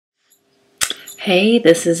Hey,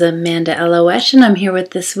 this is Amanda Elo'esh, and I'm here with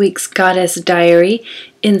this week's Goddess Diary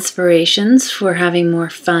inspirations for having more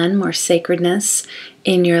fun, more sacredness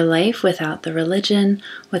in your life without the religion,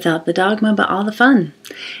 without the dogma, but all the fun.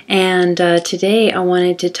 And today I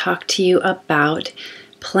wanted to talk to you about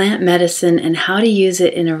plant medicine and how to use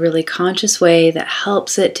it in a really conscious way that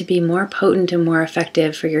helps it to be more potent and more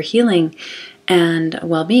effective for your healing and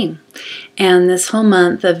well-being. And this whole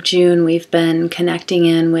month of June we've been connecting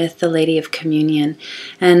in with the Lady of Communion,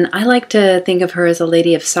 and I like to think of her as a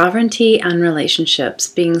lady of sovereignty and relationships,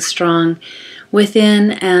 being strong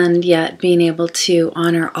within and yet being able to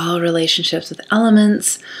honor all relationships with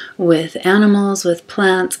elements, with animals, with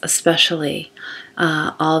plants, especially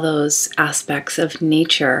all those aspects of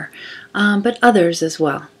nature, but others as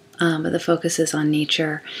well, but the focus is on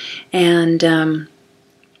nature. And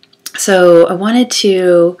so I wanted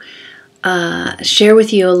to share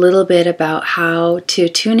with you a little bit about how to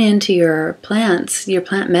tune into your plants, your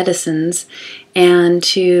plant medicines, and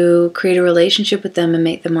to create a relationship with them and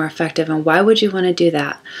make them more effective. And why would you want to do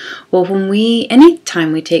that? Well,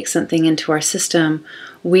 anytime we take something into our system,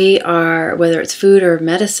 we are, whether it's food or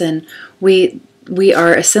medicine, we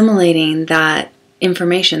are assimilating that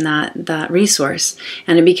information, that resource,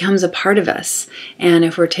 and it becomes a part of us. And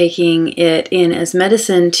if we're taking it in as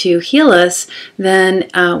medicine to heal us, then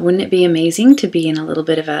wouldn't it be amazing to be in a little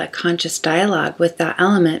bit of a conscious dialogue with that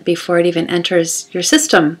element before it even enters your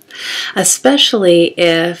system, especially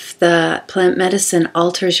if the plant medicine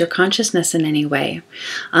alters your consciousness in any way.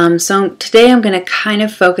 So today I'm going to kind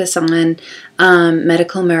of focus on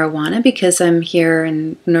medical marijuana, because I'm here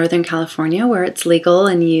in Northern California where it's legal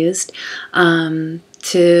and used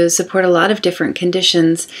to support a lot of different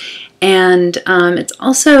conditions. And it's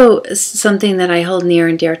also something that I hold near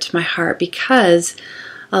and dear to my heart, because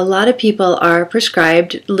a lot of people are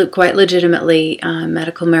prescribed quite legitimately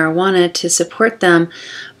medical marijuana to support them,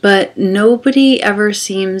 but nobody ever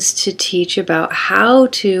seems to teach about how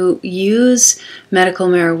to use medical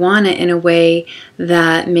marijuana in a way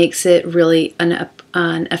that makes it really an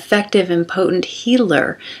effective and potent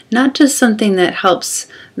healer, not just something that helps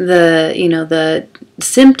the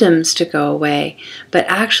symptoms to go away, but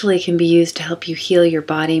actually can be used to help you heal your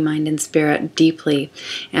body, mind, and spirit deeply.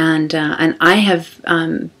 And I have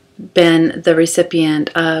been the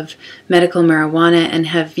recipient of medical marijuana and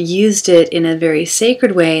have used it in a very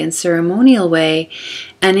sacred way and ceremonial way,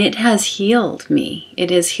 and it has healed me.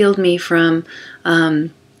 It has healed me from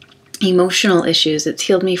emotional issues. It's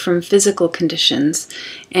healed me from physical conditions,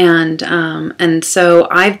 and so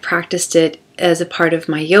I've practiced it as a part of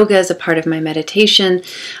my yoga, as a part of my meditation.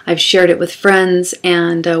 I've shared it with friends,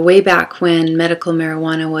 and way back when medical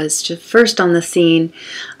marijuana was just first on the scene,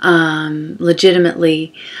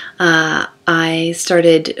 legitimately, I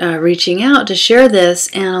started reaching out to share this,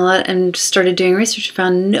 and started doing research.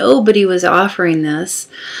 Found nobody was offering this.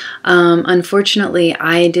 Unfortunately,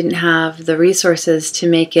 I didn't have the resources to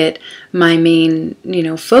make it my main,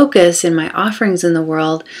 focus in my offerings in the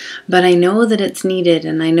world. But I know that it's needed,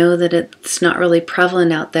 and I know that it's not really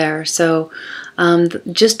prevalent out there. So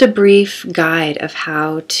just a brief guide of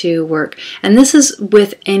how to work. And this is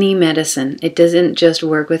with any medicine. It doesn't just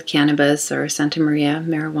work with cannabis or Santa Maria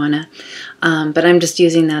marijuana. But I'm just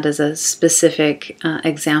using that as a specific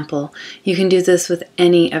example. You can do this with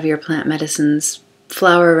any of your plant medicines,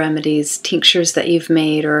 flower remedies, tinctures that you've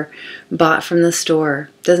made or bought from the store.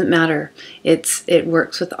 Doesn't matter. It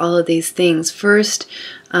works with all of these things. First,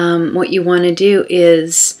 what you want to do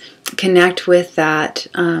is connect with that.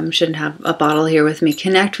 Shouldn't have a bottle here with me.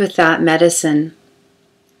 Connect with that medicine.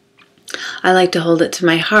 I like to hold it to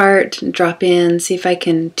my heart, drop in, see if I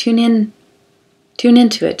can tune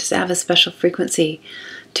into it. Just have a special frequency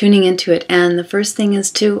tuning into it. And the first thing is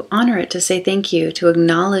to honor it, to say thank you, to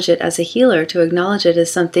acknowledge it as a healer, to acknowledge it as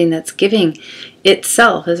something that's giving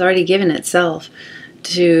itself, has already given itself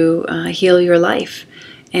to heal your life,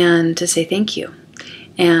 and to say thank you.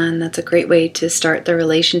 And that's a great way to start the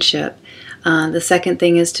relationship. The second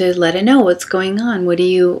thing is to let it know what's going on. What do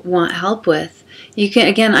you want help with? You can,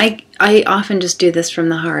 again, I often just do this from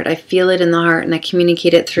the heart. I feel it in the heart, and I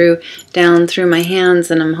communicate it down through my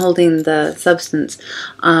hands, and I'm holding the substance.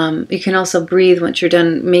 You can also breathe once you're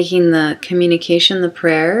done making the communication, the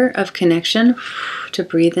prayer of connection, to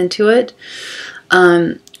breathe into it.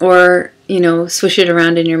 Or swish it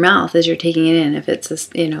around in your mouth as you're taking it in. If it's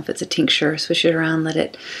a tincture, swish it around, let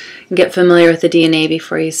it get familiar with the DNA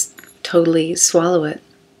before you totally swallow it.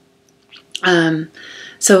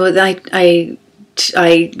 So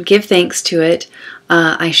I give thanks to it.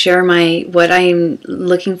 I share what I'm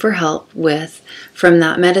looking for help with from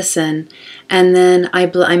that medicine, and then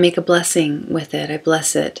I make a blessing with it. I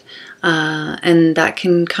bless it. And that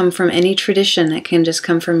can come from any tradition. It can just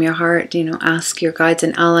come from your heart. Ask your guides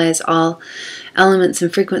and allies, all elements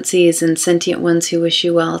and frequencies and sentient ones who wish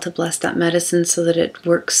you well, to bless that medicine so that it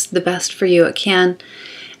works the best for you it can.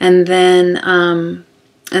 And then I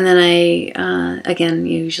again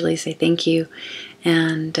usually say thank you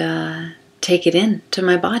and take it in to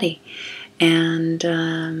my body. And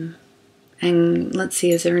let's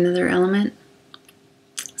see, is there another element?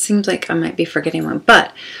 Seems like I might be forgetting one,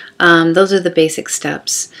 but those are the basic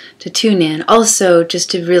steps to tune in. Also, just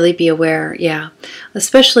to really be aware,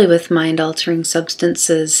 especially with mind-altering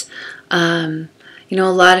substances. A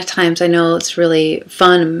lot of times I know it's really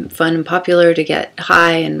fun and popular to get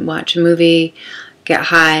high and watch a movie, get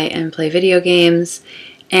high and play video games.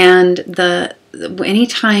 And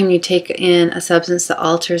anytime you take in a substance that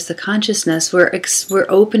alters the consciousness, we're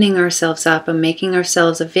opening ourselves up and making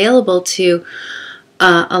ourselves available to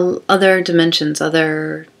other dimensions,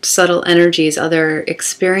 other subtle energies, other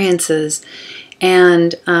experiences.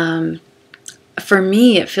 And for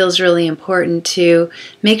me, it feels really important to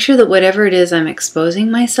make sure that whatever it is I'm exposing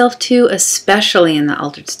myself to, especially in the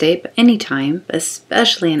altered state, but anytime,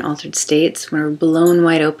 especially in altered states, when we're blown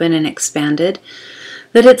wide open and expanded,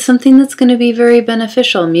 that it's something that's going to be very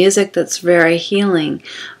beneficial. Music that's very healing,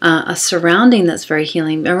 a surrounding that's very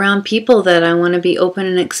healing, around people that I want to be open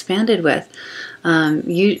and expanded with.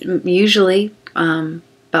 Usually,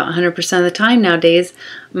 about 100% of the time nowadays,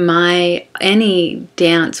 any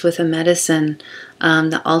dance with a medicine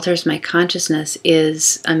that alters my consciousness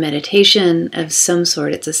is a meditation of some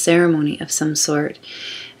sort. It's a ceremony of some sort,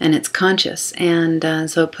 and it's conscious. And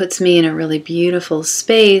so it puts me in a really beautiful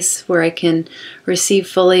space where I can receive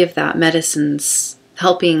fully of that medicine's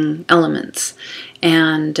helping elements.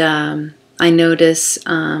 And I notice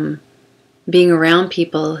being around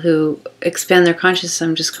people who expand their consciousness,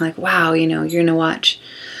 I'm just kind of like, wow, you're going to watch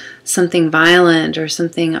something violent or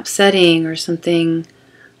something upsetting or something,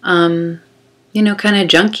 kind of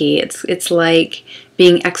junky. It's like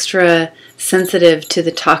being extra sensitive to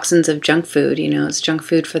the toxins of junk food. It's junk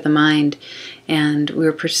food for the mind, and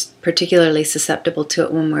we're particularly susceptible to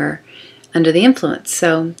it when we're under the influence.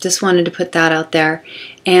 So just wanted to put that out there.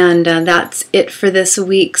 And that's it for this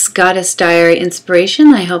week's Goddess Diary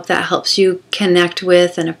inspiration. I hope that helps you connect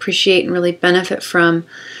with and appreciate and really benefit from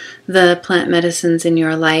the plant medicines in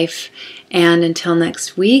your life. And until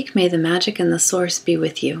next week, may the magic and the source be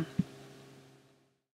with you.